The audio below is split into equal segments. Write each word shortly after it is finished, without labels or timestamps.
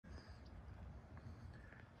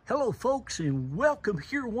Hello folks, and welcome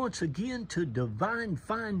here once again to Divine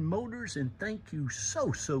Fine Motors, and thank you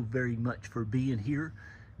so very much for being here.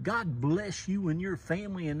 God bless you and your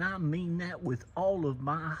family, and I mean that with all of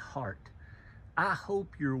my heart. I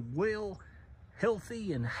hope you're well,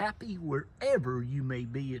 healthy, and happy wherever you may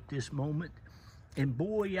be at this moment. And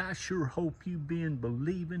boy, I sure hope you've been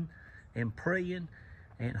believing and praying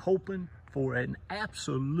and hoping for an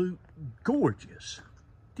absolute gorgeous.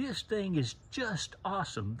 This thing is just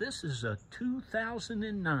awesome. This is a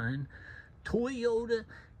 2009 Toyota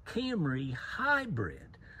Camry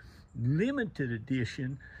Hybrid limited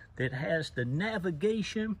edition that has the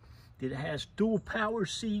navigation, that has dual power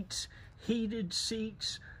seats, heated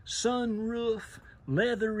seats, sunroof,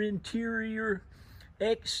 leather interior,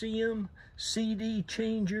 XM, CD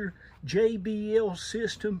changer, JBL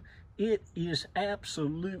system. It is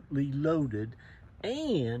absolutely loaded,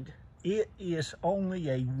 and it is only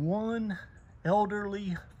a one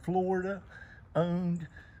elderly Florida owned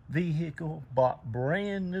vehicle, bought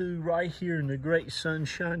brand new right here in the great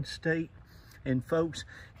Sunshine State. And folks,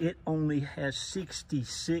 it only has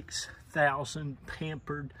 66,000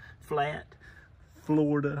 pampered, flat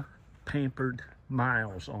Florida pampered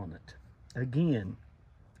miles on it. Again,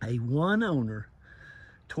 a one owner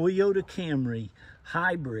Toyota Camry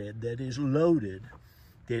hybrid that is loaded,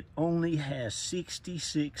 that only has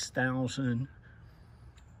 66,000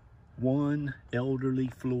 one elderly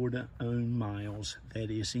Florida owned miles, that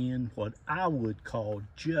is in what I would call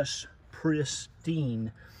just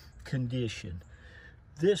pristine condition.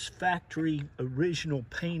 This factory original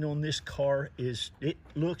paint on this car it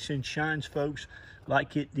looks and shines, folks,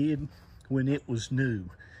 like it did when it was new.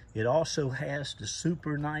 It also has the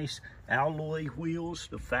super nice alloy wheels,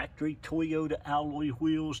 the factory Toyota alloy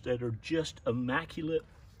wheels that are just immaculate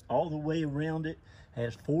all the way around. It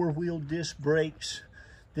has four-wheel disc brakes.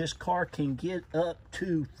 This car can get up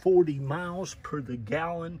to 40 miles per the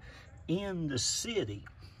gallon in the city.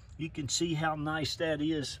 You can see how nice that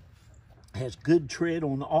is. Has good tread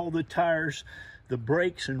on all the tires. The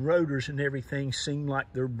brakes and rotors and everything seem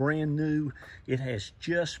like they're brand new. It has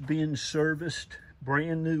just been serviced.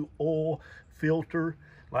 Brand new oil filter.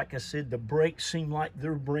 Like I said, the brakes seem like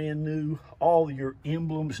they're brand new. All your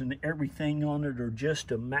emblems and everything on it are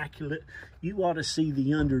just immaculate. You ought to see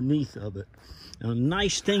the underneath of it. Now, the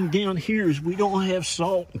nice thing down here is we don't have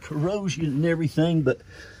salt and corrosion and everything, but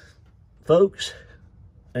folks,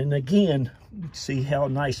 and again, see how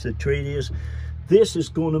nice the tread is. This is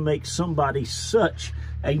going to make somebody such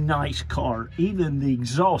a nice car. Even the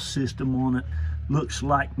exhaust system on it looks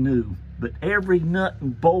like new. But every nut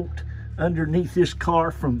and bolt underneath this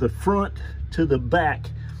car, from the front to the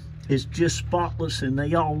back, is just spotless, and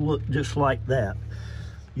they all look just like that.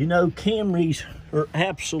 You know, Camrys are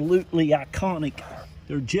absolutely iconic.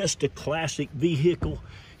 They're just a classic vehicle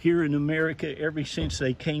here in America ever since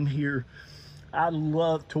they came here. I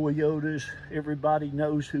love Toyotas. Everybody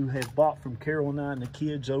knows who has bought from Caroline and the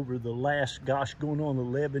kids over the last, gosh, going on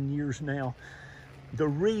 11 years now. The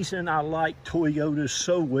reason I like Toyotas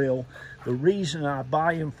so well, the reason I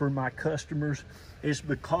buy them for my customers, is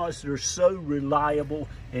because they're so reliable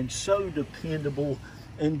and so dependable,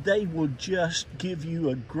 and they will just give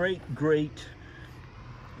you a great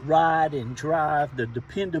ride and drive. The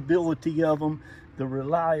dependability of them, the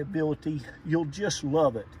reliability, you'll just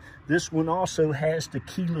love it. This one also has the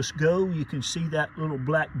keyless go. You can see that little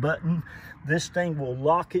black button. This thing will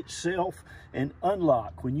lock itself and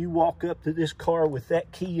unlock. When you walk up to this car with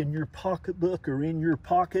that key in your pocketbook or in your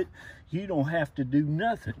pocket, you don't have to do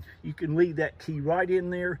nothing. You can leave that key right in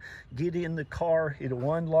there, get in the car,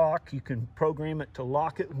 it'll unlock. You can program it to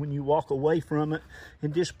lock it when you walk away from it,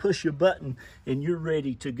 and just push a button and you're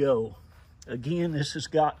ready to go. Again, this has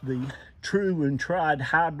got the true and tried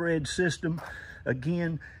hybrid system.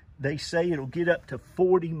 Again, they say it'll get up to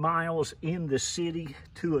 40 miles in the city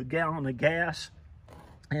to a gallon of gas,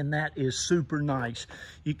 and that is super nice.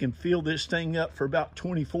 You can fill this thing up for about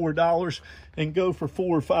 $24 and go for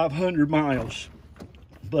 400 or 500 miles.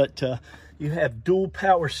 But you have dual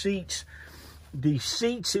power seats. The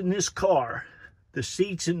seats in this car, the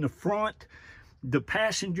seats in the front, the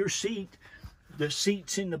passenger seat, the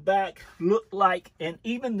seats in the back look like, and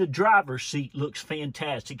even the driver's seat looks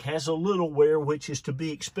fantastic. Has a little wear, which is to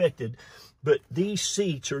be expected, but these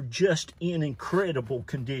seats are just in incredible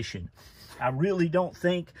condition. I really don't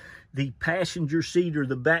think the passenger seat or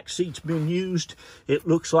the back seat's been used. It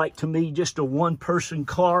looks like to me just a one-person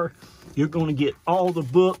car. You're going to get all the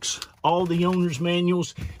books, all the owner's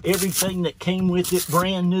manuals, everything that came with it,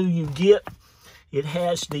 brand new you get. It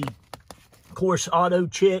has the Of course, auto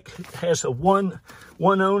check has a one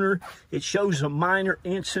owner. It shows a minor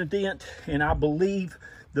incident, and I believe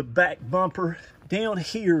the back bumper. Down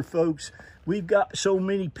here, folks, we've got so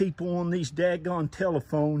many people on these daggone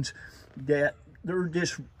telephones that they're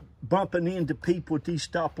just bumping into people at these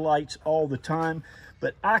stoplights all the time.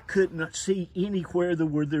 But I couldn't see anywhere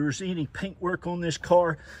where there's any paintwork on this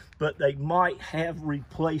car, but they might have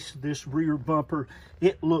replaced this rear bumper.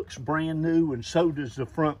 It looks brand new, and so does the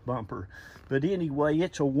front bumper. But anyway,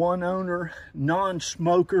 it's a one-owner,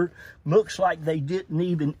 non-smoker. Looks like they didn't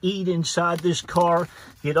even eat inside this car.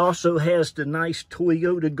 It also has the nice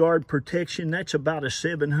Toyota guard protection. That's about a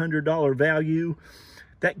 $700 value.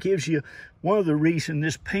 That gives you, one of the reasons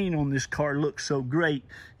this paint on this car looks so great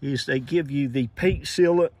is they give you the paint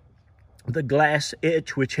sealant, the glass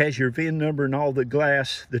etch, which has your VIN number and all the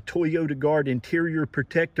glass, the Toyota guard interior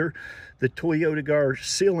protector, the Toyota guard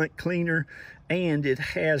sealant cleaner, and it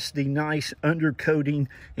has the nice undercoating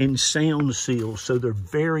and sound seal, so they're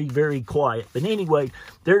very, very quiet. But anyway,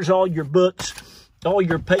 there's all your books, all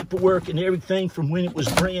your paperwork and everything from when it was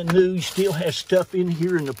brand new. You still have stuff in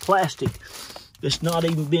here in the plastic that's not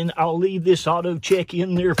even been, I'll leave this auto check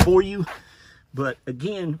in there for you. But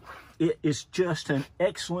again, it is just an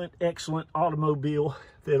excellent, excellent automobile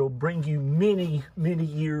that'll bring you many, many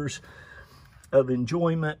years of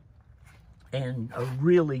enjoyment, and a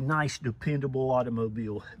really nice, dependable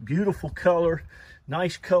automobile. Beautiful color,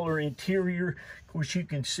 nice color interior. Of course, you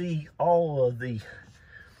can see all of the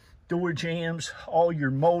door jambs, all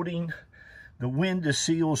your molding, the window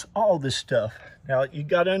seals, all this stuff. Now, you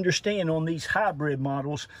got to understand, on these hybrid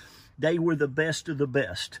models, they were the best of the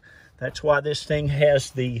best. That's why this thing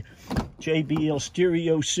has the JBL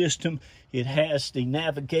stereo system. It has the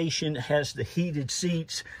navigation, it has the heated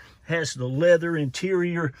seats, has the leather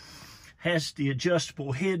interior, has the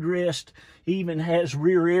adjustable headrest, even has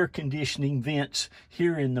rear air conditioning vents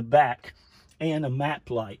here in the back, and a map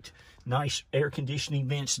light. Nice air conditioning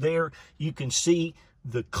vents there. You can see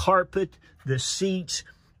the carpet, the seats,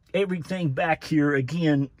 everything back here,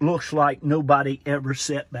 again, looks like nobody ever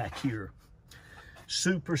sat back here.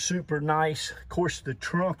 Super, super nice. Of course, the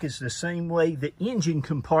trunk is the same way. The engine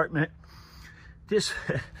compartment, it's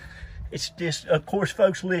just, of course,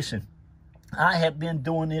 folks, listen, I have been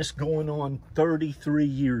doing this going on 33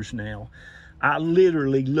 years now. I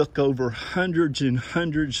literally look over hundreds and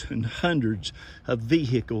hundreds and hundreds of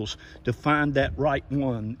vehicles to find that right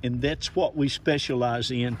one. And that's what we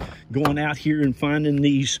specialize in, going out here and finding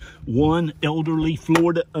these one elderly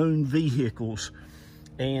Florida-owned vehicles.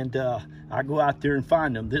 And I go out there and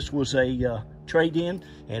find them. This was a trade-in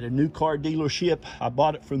at a new car dealership. I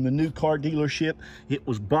bought it from the new car dealership. It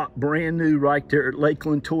was bought brand new right there at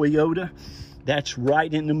Lakeland Toyota. That's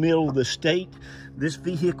right in the middle of the state. This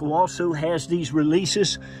vehicle also has these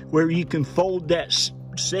releases where you can fold that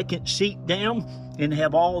second seat down and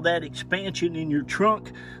have all that expansion in your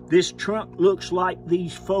trunk. This trunk looks like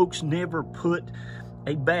these folks never put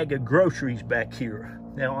a bag of groceries back here.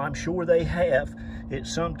 Now, I'm sure they have at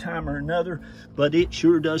some time or another, but it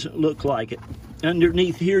sure doesn't look like it.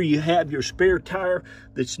 Underneath here, you have your spare tire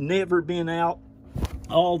that's never been out.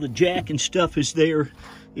 All the jack and stuff is there.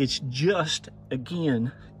 It's just,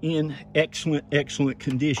 again, in excellent, excellent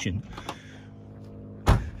condition.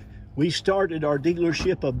 We started our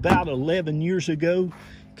dealership about 11 years ago.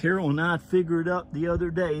 Carol and I figured up the other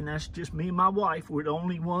day, and that's just me and my wife. We're the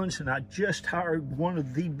only ones, and I just hired one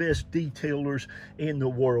of the best detailers in the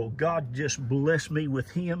world. God just blessed me with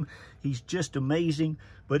him. He's just amazing,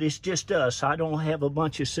 but it's just us. I don't have a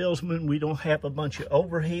bunch of salesmen. We don't have a bunch of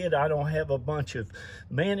overhead. I don't have a bunch of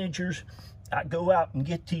managers. I go out and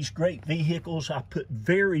get these great vehicles. I put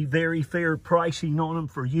very, very fair pricing on them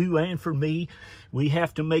for you and for me. We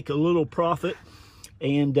have to make a little profit,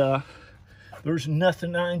 and there's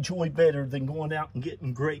nothing I enjoy better than going out and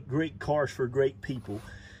getting great, great cars for great people.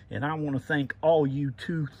 And I want to thank all you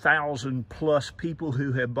 2,000 plus people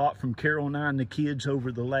who have bought from Carol and I and the kids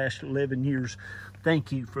over the last 11 years.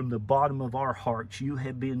 Thank you from the bottom of our hearts. You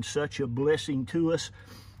have been such a blessing to us,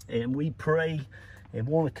 and we pray and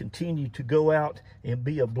want to continue to go out and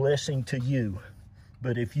be a blessing to you.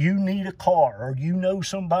 But if you need a car, or you know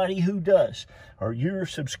somebody who does, or you're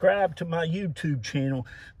subscribed to my YouTube channel,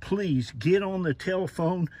 please get on the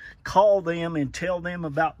telephone, call them, and tell them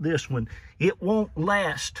about this one. It won't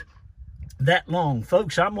last that long.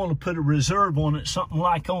 Folks, I'm going to put a reserve on it, something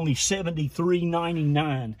like only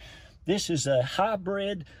 $73.99. This is a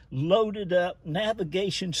hybrid, loaded up,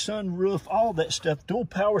 navigation, sunroof, all that stuff, dual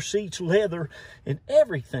power seats, leather, and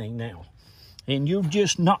everything now. And you're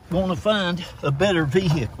just not going to find a better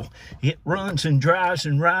vehicle. It runs and drives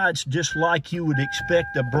and rides just like you would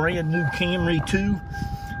expect a brand new Camry to.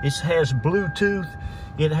 It has Bluetooth.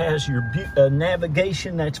 It has your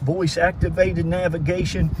navigation, that's voice activated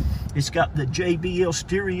navigation. It's got the JBL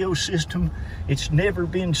stereo system. It's never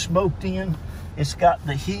been smoked in. It's got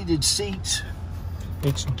the heated seats.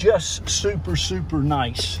 It's just super, super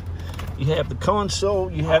nice. You have the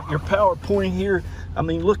console, you have your power point here. I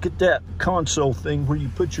mean, look at that console thing where you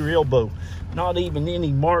put your elbow. Not even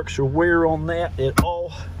any marks or wear on that at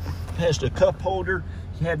all. It has the cup holder.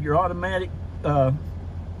 You have your automatic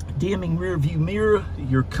dimming rear view mirror,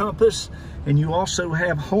 your compass, and you also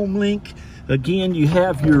have home link. Again, you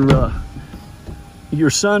have your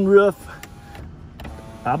sunroof.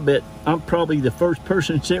 I bet I'm probably the first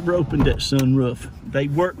person that's ever opened that sunroof. They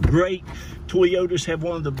work great. Toyotas have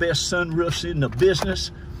one of the best sunroofs in the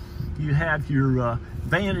business. You have your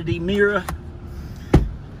vanity mirror,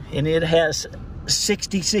 and it has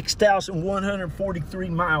 66,143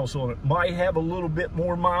 miles on it. Might have a little bit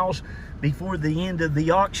more miles before the end of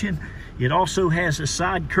the auction. It also has a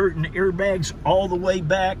side curtain airbags all the way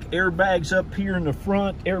back, airbags up here in the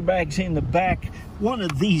front, airbags in the back. One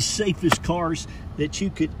of the safest cars that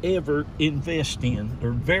you could ever invest in.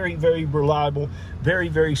 They're very, very reliable, very,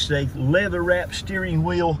 very safe. Leather wrap steering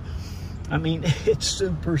wheel. I mean, it's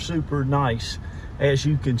super, super nice, as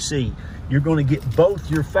you can see. You're going to get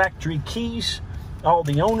both your factory keys, all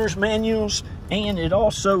the owner's manuals, and it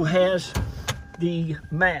also has the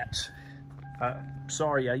mats.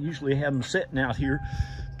 Sorry, I usually have them sitting out here,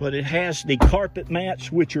 but it has the carpet mats,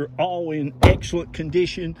 which are all in excellent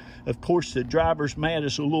condition. Of course, the driver's mat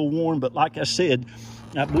is a little worn, but like I said,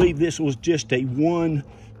 I believe this was just a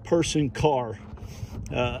one-person car.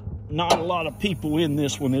 Not a lot of people in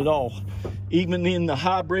this one at all. Even in the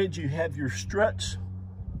hybrid, you have your struts.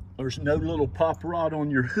 There's no little pop rod on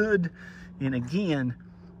your hood. And again,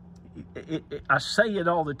 I say it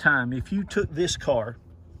all the time, if you took this car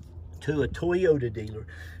to a Toyota dealer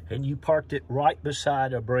and you parked it right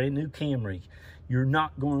beside a brand new Camry, you're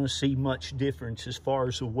not going to see much difference as far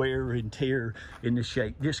as the wear and tear in the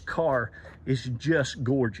shape. This car is just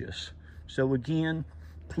gorgeous. So again,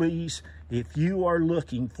 please, if you are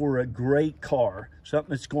looking for a great car, something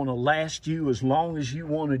that's going to last you as long as you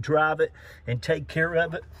want to drive it and take care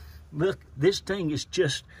of it, look, this thing is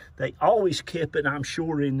just, they always kept it, I'm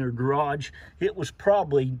sure, in their garage. It was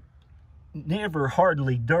probably never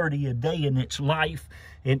hardly dirty a day in its life,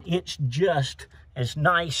 and it's just as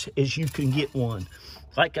nice as you can get one.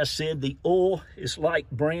 Like I said, the oil is like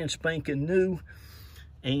brand spanking new,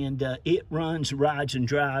 and it runs, rides, and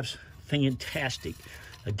drives fantastic.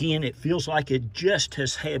 Again, it feels like it just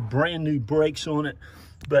has had brand new brakes on it,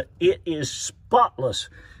 but it is spotless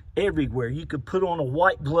everywhere. You could put on a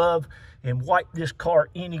white glove and wipe this car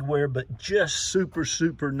anywhere, but just super,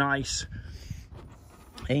 super nice.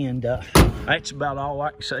 And that's about all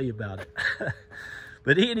I can say about it.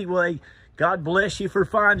 But anyway, God bless you for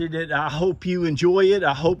finding it. I hope you enjoy it.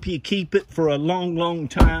 I hope you keep it for a long, long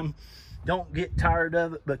time. Don't get tired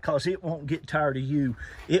of it, because it won't get tired of you.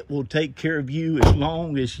 It will take care of you as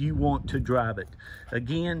long as you want to drive it.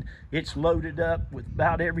 Again, it's loaded up with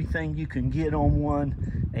about everything you can get on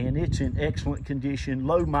one, and it's in excellent condition,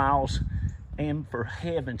 low miles. And for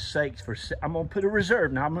heaven's sakes, I'm going to put a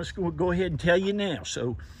reserve. Now, I'm just going to go ahead and tell you now.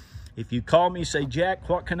 So if you call me and say, Jack,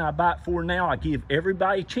 what can I buy it for now? I give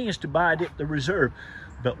everybody a chance to buy it at the reserve.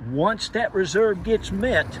 But once that reserve gets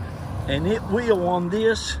met, and it will on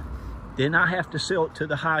this, then I have to sell it to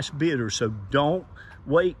the highest bidder. So don't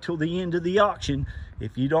wait till the end of the auction.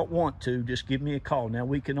 If you don't want to, just give me a call. Now,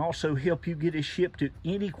 we can also help you get it shipped to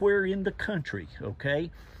anywhere in the country,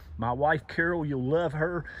 okay? My wife, Carol, you'll love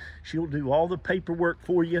her. She'll do all the paperwork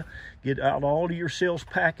for you, get out all of your sales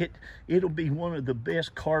packet. It'll be one of the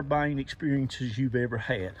best car buying experiences you've ever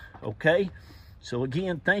had, okay? So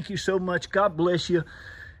again, thank you so much. God bless you.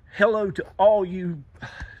 Hello to all you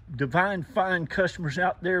divine fine customers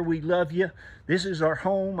out there. We love you. This is our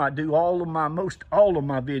home. I do most all of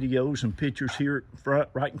my videos and pictures here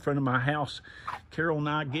right in front of my house. Carol and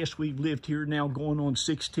I guess we've lived here now going on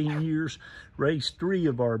 16 years, raised 3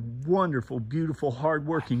 of our wonderful, beautiful,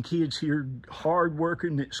 hardworking kids here,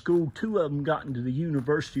 hardworking at school. 2 of them got into the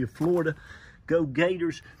University of Florida. Go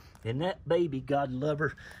Gators. And that baby, God love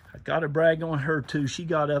her, I got to brag on her too. She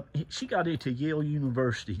got into Yale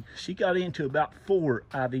University. She got into about 4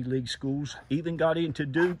 Ivy League schools, even got into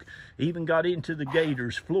Duke, even got into the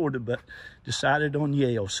Gators, Florida, but decided on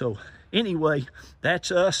Yale. So anyway,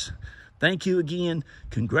 that's us. Thank you again.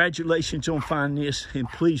 Congratulations on finding this. And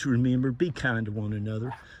please remember, be kind to one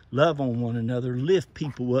another. Love on one another. Lift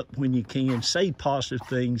people up when you can. Say positive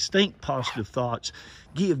things. Think positive thoughts.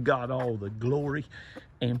 Give God all the glory.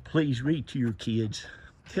 And please read to your kids.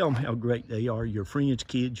 Tell them how great they are, your friends'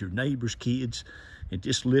 kids, your neighbors' kids. and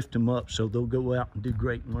just lift them up so they'll go out and do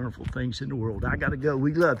great and wonderful things in the world. I got to go.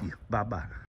 We love you. Bye-bye.